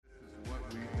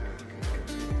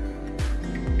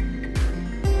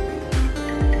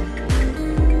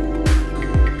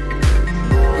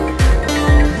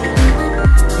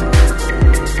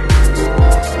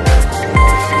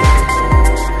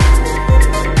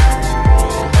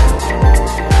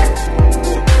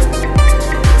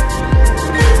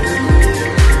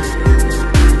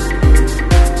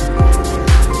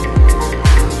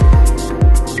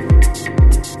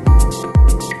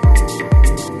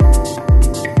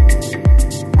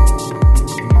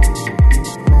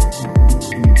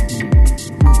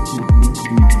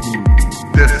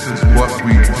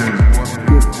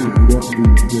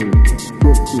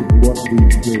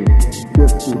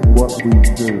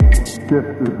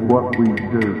what we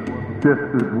do. This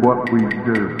is what we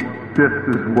do. This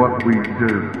is what we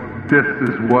do. This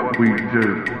is what we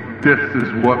do. This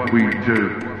is what we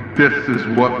do. This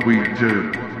is what we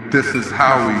do. This is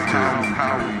how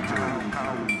we do.